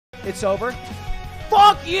It's over.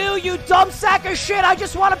 Fuck you, you dumb sack of shit. I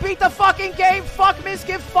just want to beat the fucking game. Fuck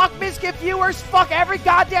Mizkif viewers. Fuck every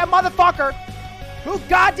goddamn motherfucker who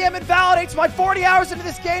goddamn invalidates my 40 hours into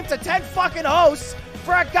this game to 10 fucking hosts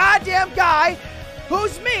for a goddamn guy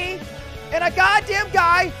who's me and a goddamn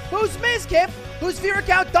guy who's Mizkif, whose viewer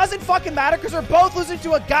count doesn't fucking matter because we're both losing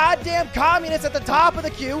to a goddamn communist at the top of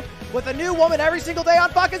the queue with a new woman every single day on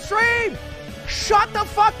fucking stream. Shut the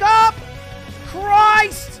fuck up.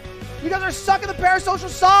 Christ. You guys are sucking the parasocial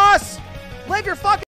sauce. Live your fucking